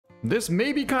This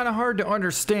may be kind of hard to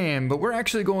understand, but we're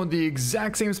actually going the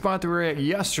exact same spot that we were at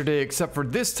yesterday, except for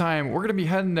this time we're going to be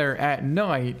heading there at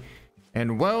night.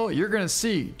 And well, you're going to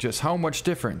see just how much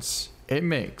difference it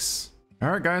makes.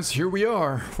 Alright guys, here we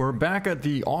are. We're back at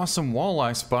the awesome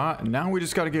walleye spot, and now we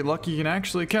just got to get lucky and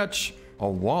actually catch a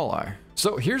walleye.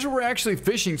 So here's where we're actually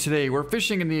fishing today. We're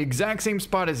fishing in the exact same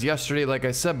spot as yesterday, like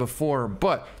I said before,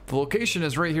 but the location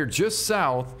is right here just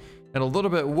south and a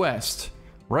little bit west.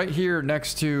 Right here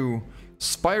next to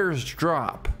Spire's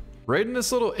Drop. Right in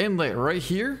this little inlet right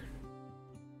here.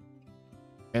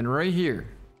 And right here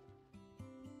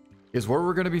is where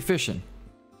we're going to be fishing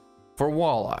for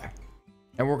walleye.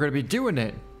 And we're going to be doing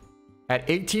it at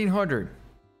 1800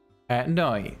 at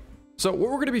night. So what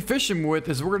we're going to be fishing with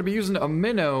is we're going to be using a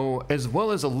minnow as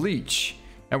well as a leech.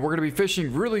 And we're going to be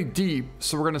fishing really deep.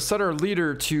 So we're going to set our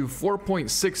leader to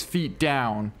 4.6 feet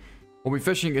down. We'll be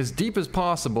fishing as deep as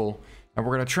possible. And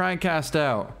we're going to try and cast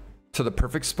out to the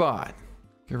perfect spot.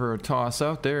 Give her a toss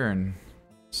out there and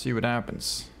see what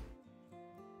happens.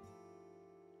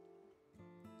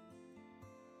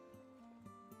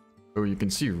 Oh, you can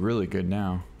see really good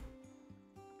now.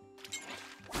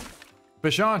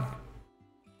 Fish on.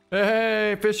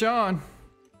 Hey, fish on.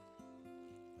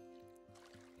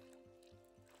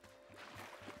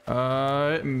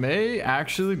 It may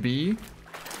actually be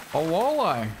a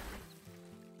walleye.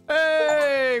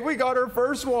 Hey, we got our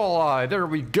first walleye. There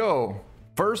we go.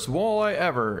 First walleye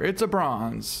ever. It's a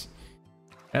bronze.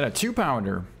 And a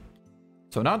 2-pounder.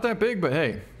 So not that big, but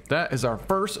hey, that is our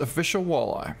first official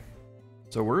walleye.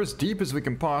 So we're as deep as we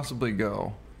can possibly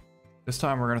go. This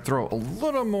time we're going to throw a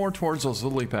little more towards those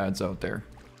lily pads out there.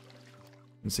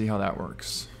 And see how that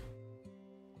works.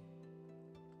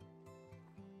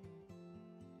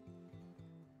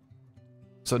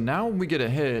 So now when we get a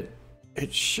hit,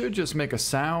 it should just make a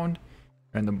sound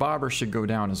and the bobber should go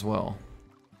down as well.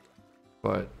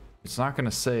 But it's not going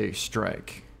to say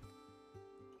strike.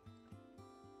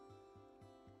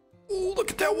 Oh,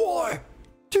 look at that walleye.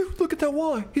 Dude, look at that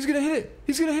walleye. He's going to hit it.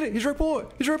 He's going to hit it. He's right below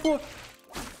it. He's right below it.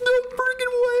 No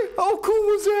freaking way. How cool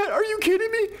was that? Are you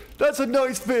kidding me? That's a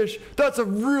nice fish. That's a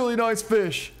really nice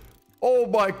fish. Oh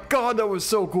my God, that was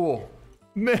so cool.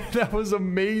 Man, that was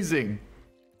amazing.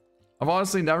 I've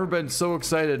honestly never been so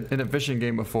excited in a fishing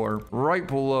game before. Right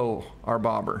below our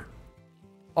bobber.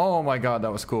 Oh my God,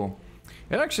 that was cool.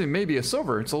 It actually may be a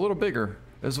silver. It's a little bigger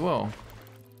as well.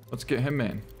 Let's get him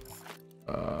in.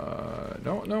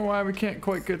 Don't know why we can't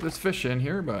quite get this fish in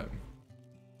here, but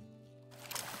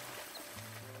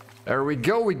there we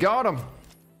go. We got him.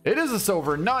 It is a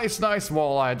silver. Nice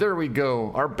walleye. There we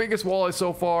go. Our biggest walleye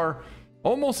so far.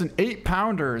 Almost an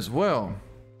 8-pounder as well.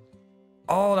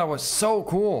 Oh, that was so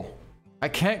cool. I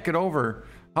can't get over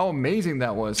how amazing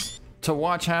that was to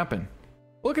watch happen.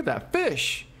 Look at that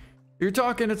fish. You're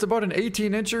talking it's about an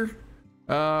 18-incher.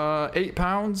 8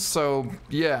 pounds. So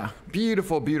yeah,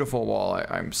 beautiful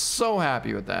walleye. I'm so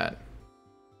happy with that.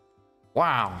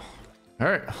 Wow. All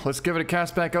right, let's give it a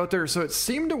cast back out there. So it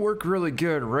seemed to work really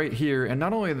good right here. And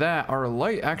not only that, our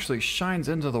light actually shines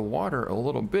into the water a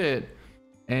little bit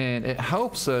and it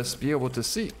helps us be able to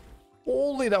see.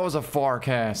 Holy, that was a far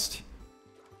cast.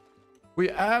 We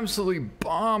absolutely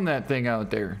bombed that thing out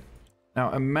there.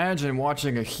 Now imagine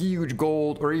watching a huge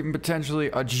gold or even potentially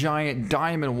a giant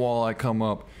diamond walleye come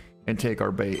up and take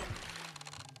our bait.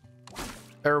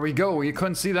 There we go. You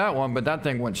couldn't see that one, but that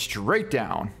thing went straight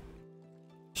down.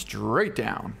 Straight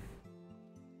down.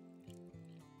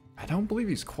 I don't believe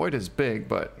he's quite as big,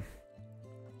 but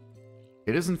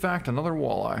it is in fact another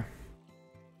walleye.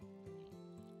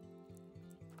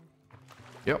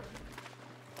 Yep.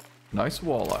 Nice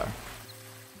walleye.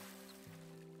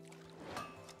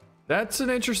 That's an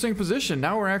interesting position.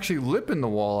 Now we're actually lipping the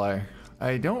walleye.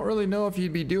 I don't really know if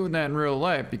you'd be doing that in real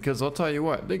life because I'll tell you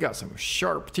what, they got some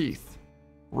sharp teeth.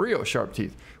 Real sharp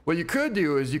teeth. What you could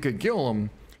do is you could gill them.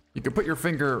 You could put your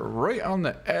finger right on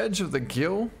the edge of the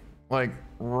gill, like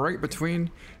right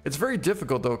between. It's very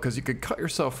difficult though because you could cut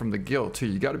yourself from the gill too.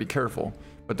 You got to be careful.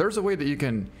 But there's a way that you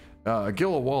can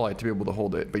gill a walleye to be able to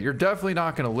hold it. But you're definitely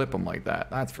not going to lip them like that.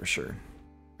 That's for sure.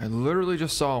 I literally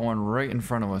just saw one right in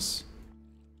front of us.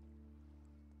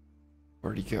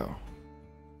 Where'd he go?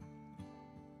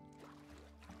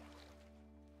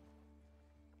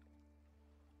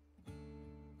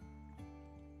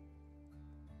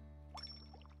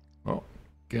 Oh,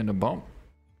 getting a bump.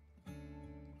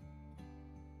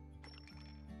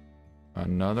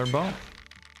 Another bump.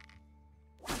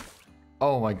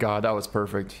 Oh my God, that was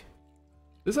perfect.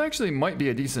 This actually might be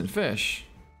a decent fish.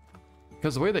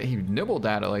 Because the way that he nibbled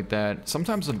at it like that,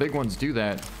 sometimes the big ones do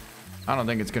that. I don't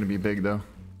think it's going to be big though.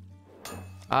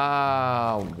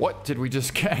 What did we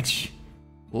just catch?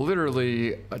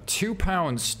 Literally a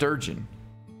 2-pound sturgeon.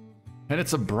 And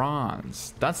it's a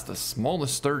bronze. That's the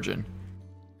smallest sturgeon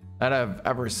that I've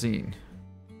ever seen.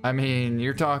 I mean,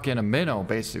 you're talking a minnow,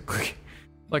 basically.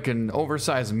 Like an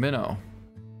oversized minnow.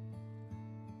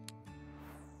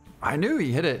 I knew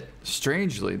he hit it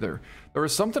strangely. There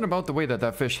was something about the way that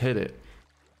that fish hit it.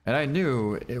 And I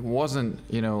knew it wasn't,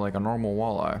 you know, like a normal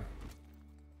walleye.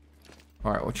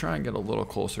 Alright, we'll try and get a little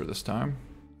closer this time.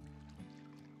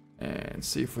 And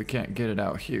see if we can't get it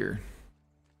out here.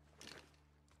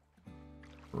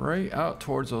 Right out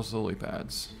towards those lily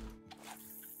pads.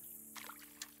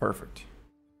 Perfect.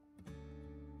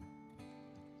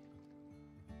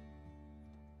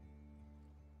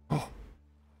 Oh.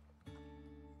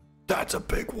 That's a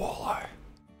big walleye.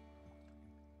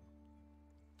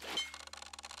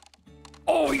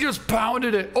 Oh, he just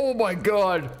pounded it. Oh my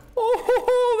god.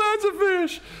 Oh, that's a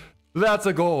fish. That's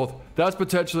a gold. That's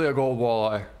potentially a gold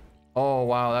walleye. Oh,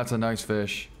 wow. That's a nice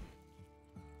fish.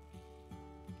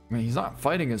 I mean, he's not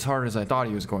fighting as hard as I thought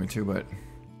he was going to, but...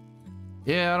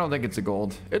 yeah, I don't think it's a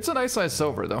gold. It's a nice size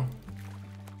silver, though.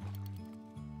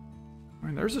 I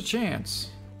mean, there's a chance.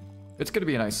 It's going to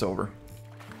be a nice silver.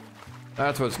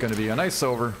 That's what it's going to be. A nice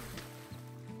silver.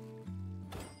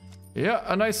 Yeah,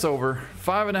 a nice silver.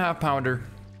 5.5 pounder.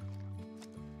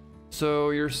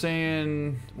 So you're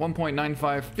saying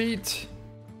 1.95 feet.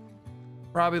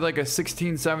 Probably like a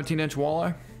 16, 17 inch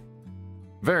walleye.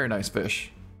 Very nice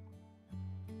fish.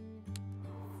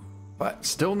 But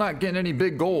still not getting any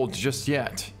big golds just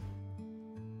yet.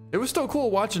 It was still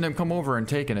cool watching him come over and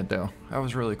taking it though. That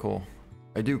was really cool.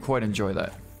 I do quite enjoy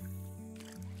that.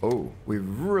 Oh, we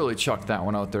really chucked that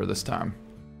one out there this time.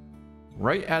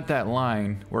 Right at that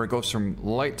line where it goes from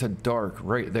light to dark,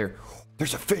 right there.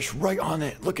 There's a fish right on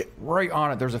it. Look at right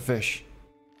on it. There's a fish.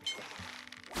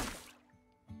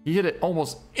 He hit it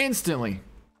almost instantly.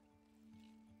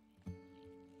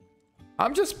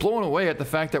 I'm just blown away at the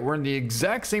fact that we're in the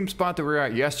exact same spot that we were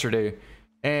at yesterday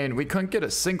and we couldn't get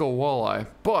a single walleye,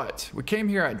 but we came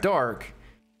here at dark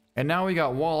and now we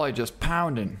got walleye just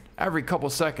pounding every couple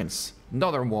seconds.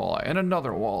 Another walleye and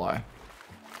another walleye.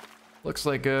 Looks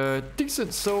like a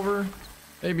decent silver,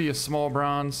 maybe a small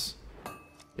bronze.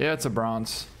 Yeah, it's a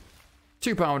bronze.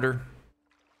 2-pounder.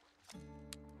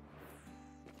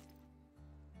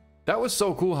 That was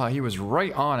so cool how he was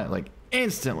right on it, like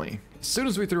instantly. As soon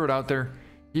as we threw it out there,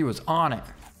 he was on it.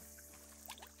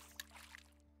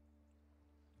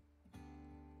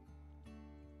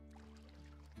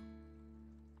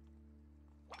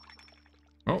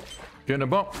 Oh, getting a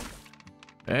bump.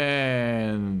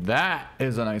 And that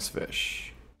is a nice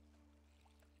fish.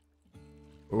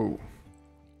 Ooh.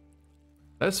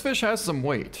 This fish has some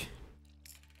weight.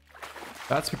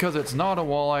 That's because it's not a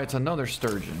walleye, it's another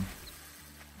sturgeon.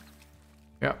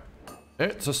 Yep,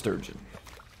 it's a sturgeon.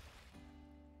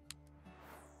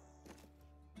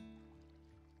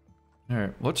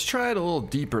 Alright, let's try it a little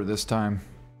deeper this time.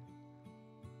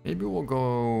 Maybe we'll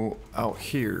go out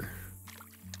here.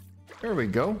 There we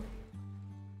go.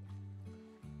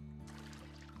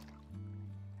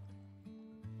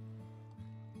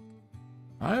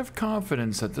 I have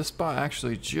confidence that this spot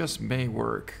actually just may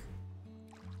work.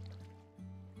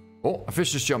 Oh, a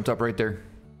fish just jumped up right there.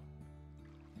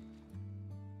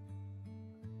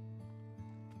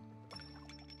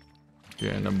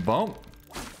 Getting a bump.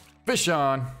 Fish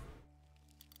on.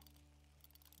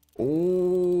 Oh,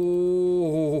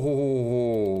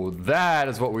 that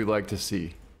is what we like to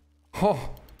see. Oh,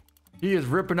 he is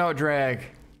ripping out drag.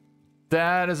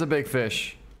 That is a big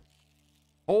fish.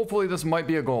 Hopefully this might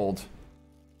be a gold.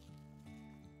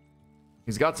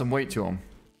 He's got some weight to him.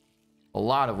 A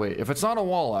lot of weight. If it's not a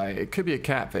walleye, it could be a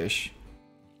catfish.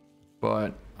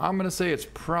 But I'm going to say it's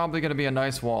probably going to be a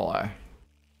nice walleye.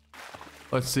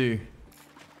 Let's see.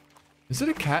 Is it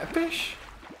a catfish?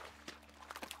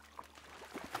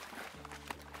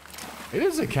 It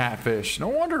is a catfish. No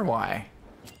wonder why.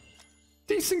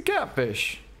 Decent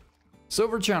catfish.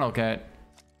 Silver channel cat.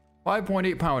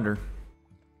 5.8 pounder.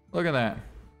 Look at that.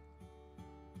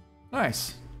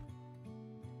 Nice.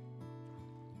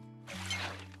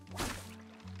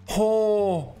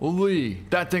 Holy,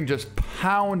 that thing just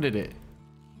pounded it.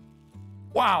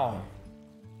 Wow.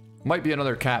 Might be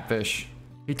another catfish.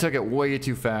 He took it way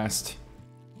too fast.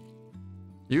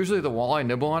 Usually the walleye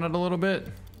nibble on it a little bit.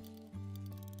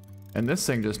 And this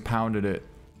thing just pounded it.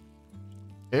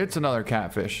 It's another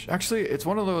catfish. Actually, it's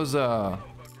one of those,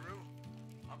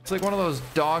 it's like one of those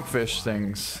dogfish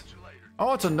things.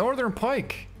 Oh, it's a northern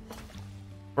pike.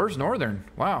 First northern.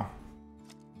 Wow.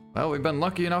 Well, we've been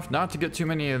lucky enough not to get too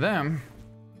many of them.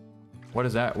 What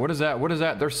is that? What is that? What is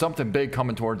that? There's something big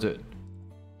coming towards it.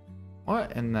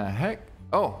 What in the heck?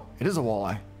 Oh, it is a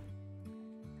walleye.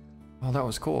 Oh, that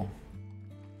was cool.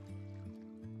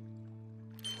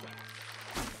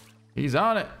 He's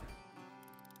on it.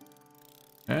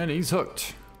 And he's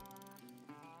hooked.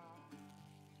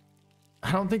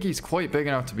 I don't think he's quite big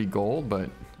enough to be gold, but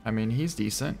I mean, he's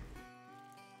decent.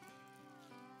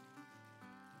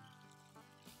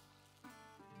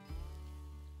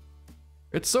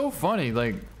 It's so funny,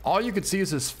 like, all you could see is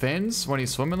his fins when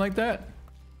he's swimming like that.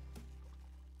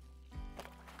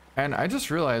 And I just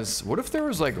realized, what if there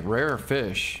was like rare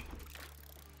fish?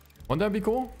 Wouldn't that be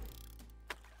cool?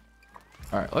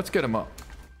 Alright, let's get him up.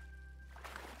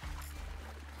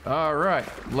 Alright,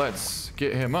 let's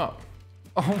get him up.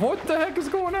 Oh, what the heck is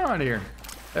going on here?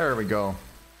 There we go.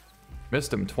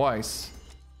 Missed him twice.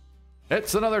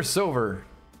 It's another silver.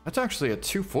 That's actually a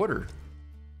 2-footer.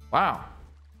 Wow.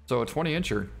 So a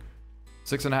 20-incher.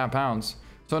 6.5 pounds.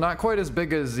 So not quite as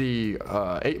big as the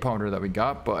 8-pounder that we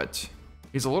got, but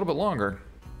he's a little bit longer.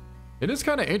 It is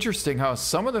kind of interesting how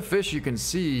some of the fish you can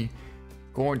see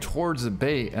going towards the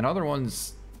bait, and other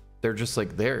ones, they're just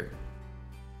like there.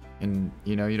 And,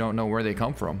 you know, you don't know where they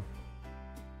come from.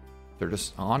 They're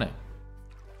just on it.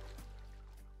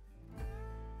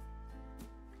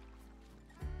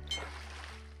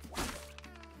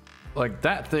 Like,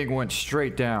 that thing went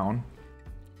straight down.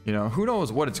 You know, who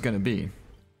knows what it's going to be.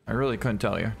 I really couldn't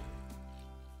tell you.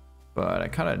 But I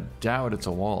kind of doubt it's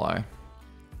a walleye.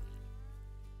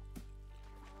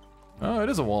 Oh, it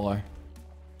is a walleye.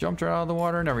 Jumped right out of the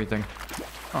water and everything.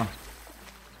 Huh.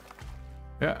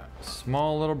 Yeah,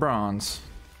 small little bronze.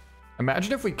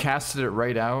 Imagine if we casted it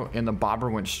right out and the bobber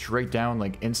went straight down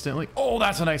like instantly. Oh,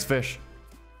 that's a nice fish.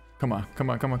 Come on,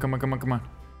 come on, come on, come on, come on, come on.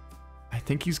 I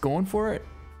think he's going for it.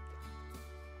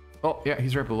 Oh, yeah,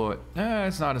 he's right below it.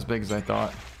 It's not as big as I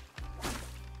thought.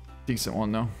 Decent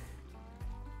one, though.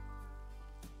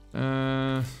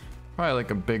 Probably like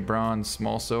a big bronze,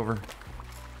 small silver.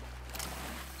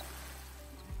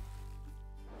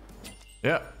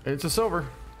 Yeah, it's a silver.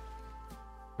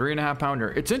 3.5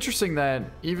 pounder. It's interesting that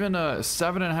even a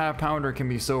 7.5 pounder can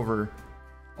be silver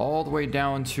all the way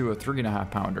down to a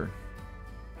 3.5 pounder.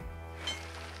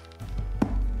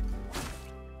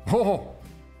 Oh,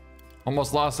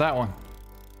 almost lost that one.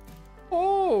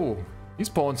 Oh, he's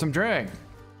pulling some drag.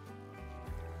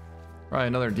 Probably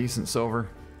another decent silver.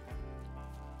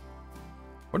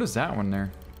 What is that one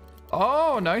there?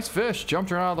 Oh, nice fish.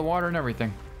 Jumped right out of the water and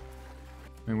everything.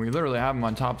 I mean, we literally have him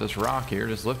on top of this rock here.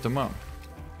 Just lift him up.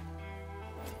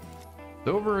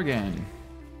 Silver again.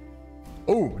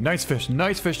 Oh, nice fish.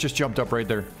 Nice fish just jumped up right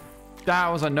there. That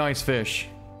was a nice fish.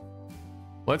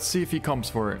 Let's see if he comes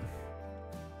for it.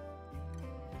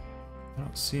 I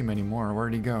don't see him anymore.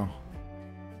 Where'd he go?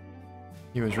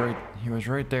 He was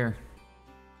right there.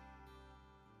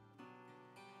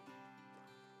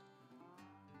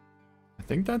 I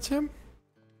think that's him.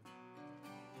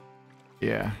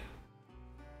 Yeah.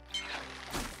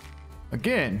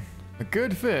 Again, a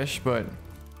good fish, but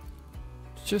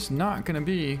it's just not gonna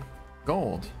be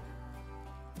gold.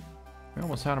 We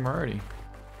almost had him already.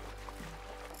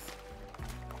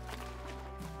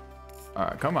 All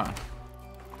right, come on.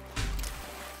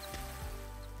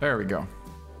 There we go.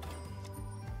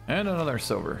 And another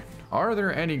silver. Are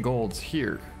there any golds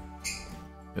here?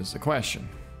 Is the question.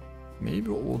 Maybe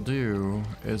what we'll do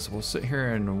is we'll sit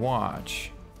here and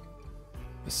watch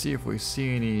to see if we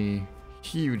see any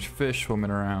huge fish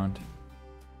swimming around.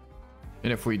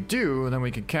 And if we do, then we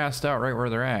can cast out right where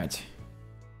they're at.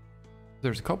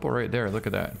 There's a couple right there. Look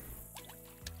at that.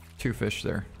 2 fish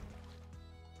there.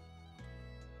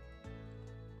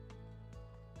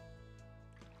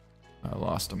 I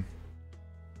lost him.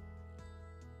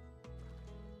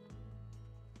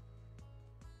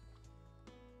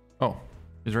 Oh,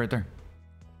 he's right there.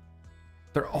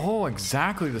 They're all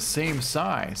exactly the same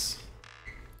size.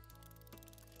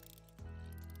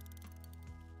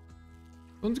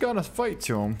 One's got a fight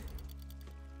to him,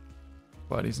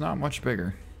 but he's not much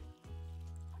bigger.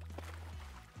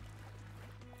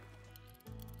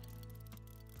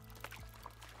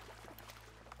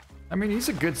 I mean, he's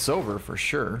a good silver for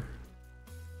sure.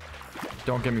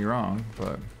 Don't get me wrong,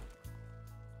 but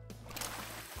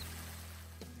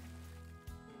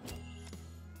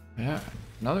yeah,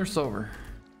 another silver.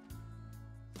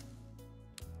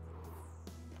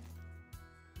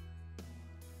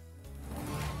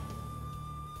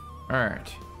 All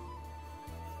right.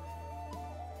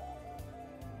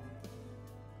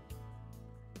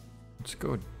 Let's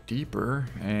go deeper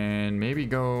and maybe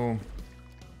go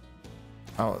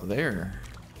out there.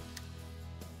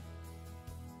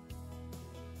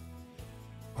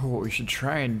 Oh, what we should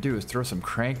try and do is throw some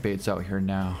crankbaits out here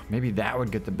now. Maybe that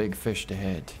would get the big fish to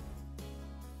hit.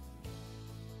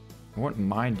 I wouldn't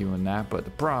mind doing that, but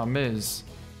the problem is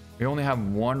we only have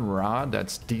one rod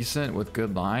that's decent with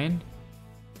good line.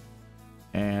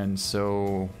 And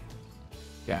so,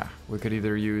 yeah, we could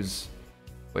either use...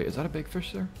 Wait, is that a big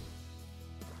fish there?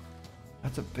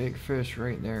 That's a big fish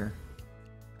right there.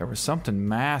 There was something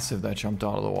massive that jumped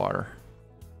out of the water.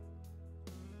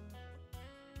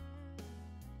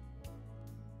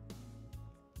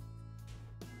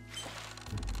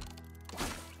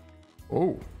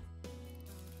 Oh.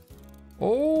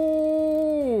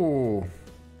 Oh.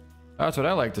 That's what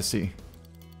I like to see.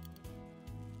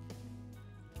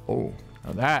 Oh,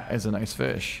 now that is a nice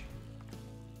fish.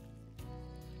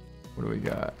 What do we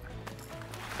got?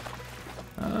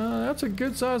 That's a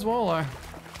good sized walleye.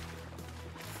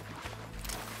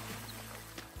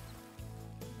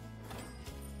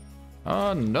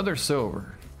 Another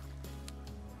silver.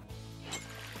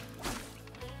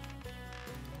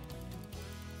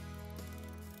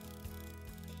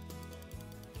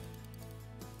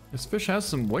 This fish has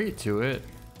some weight to it.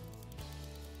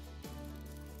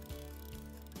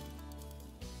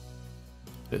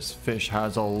 This fish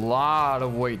has a lot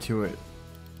of weight to it.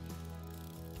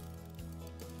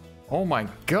 Oh my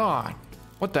god.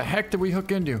 What the heck did we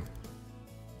hook into?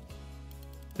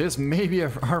 This may be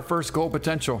our first gold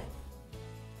potential.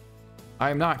 I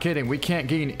am not kidding. We can't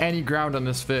gain any ground on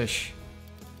this fish.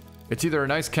 It's either a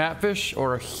nice catfish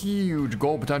or a huge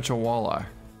gold potential walleye.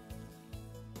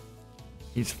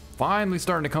 He's finally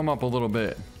starting to come up a little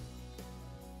bit.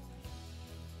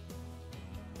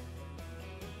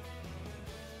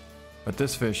 But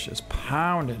this fish is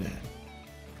pounding it.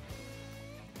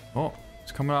 Oh,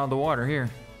 it's coming out of the water here.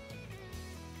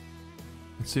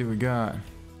 Let's see what we got.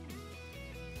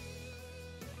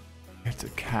 It's a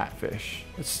catfish.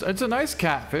 It's a nice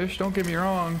catfish, don't get me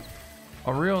wrong.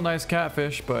 A real nice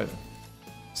catfish, but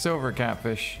silver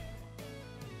catfish.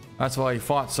 That's why he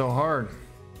fought so hard.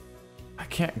 I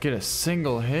can't get a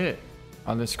single hit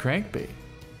on this crankbait.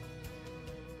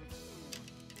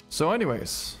 So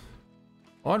anyways,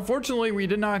 unfortunately we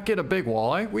did not get a big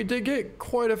walleye. We did get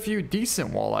quite a few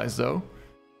decent walleyes though.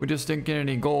 We just didn't get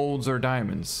any golds or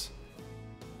diamonds.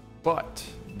 But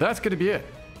that's gonna be it.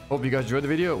 Hope you guys enjoyed the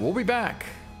video. We'll be back.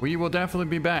 We will definitely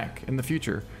be back in the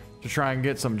future to try and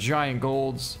get some giant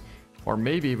golds or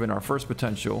maybe even our first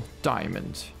potential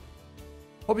diamond.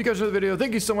 Hope you guys enjoyed the video.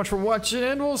 Thank you so much for watching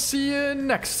and we'll see you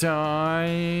next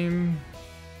time.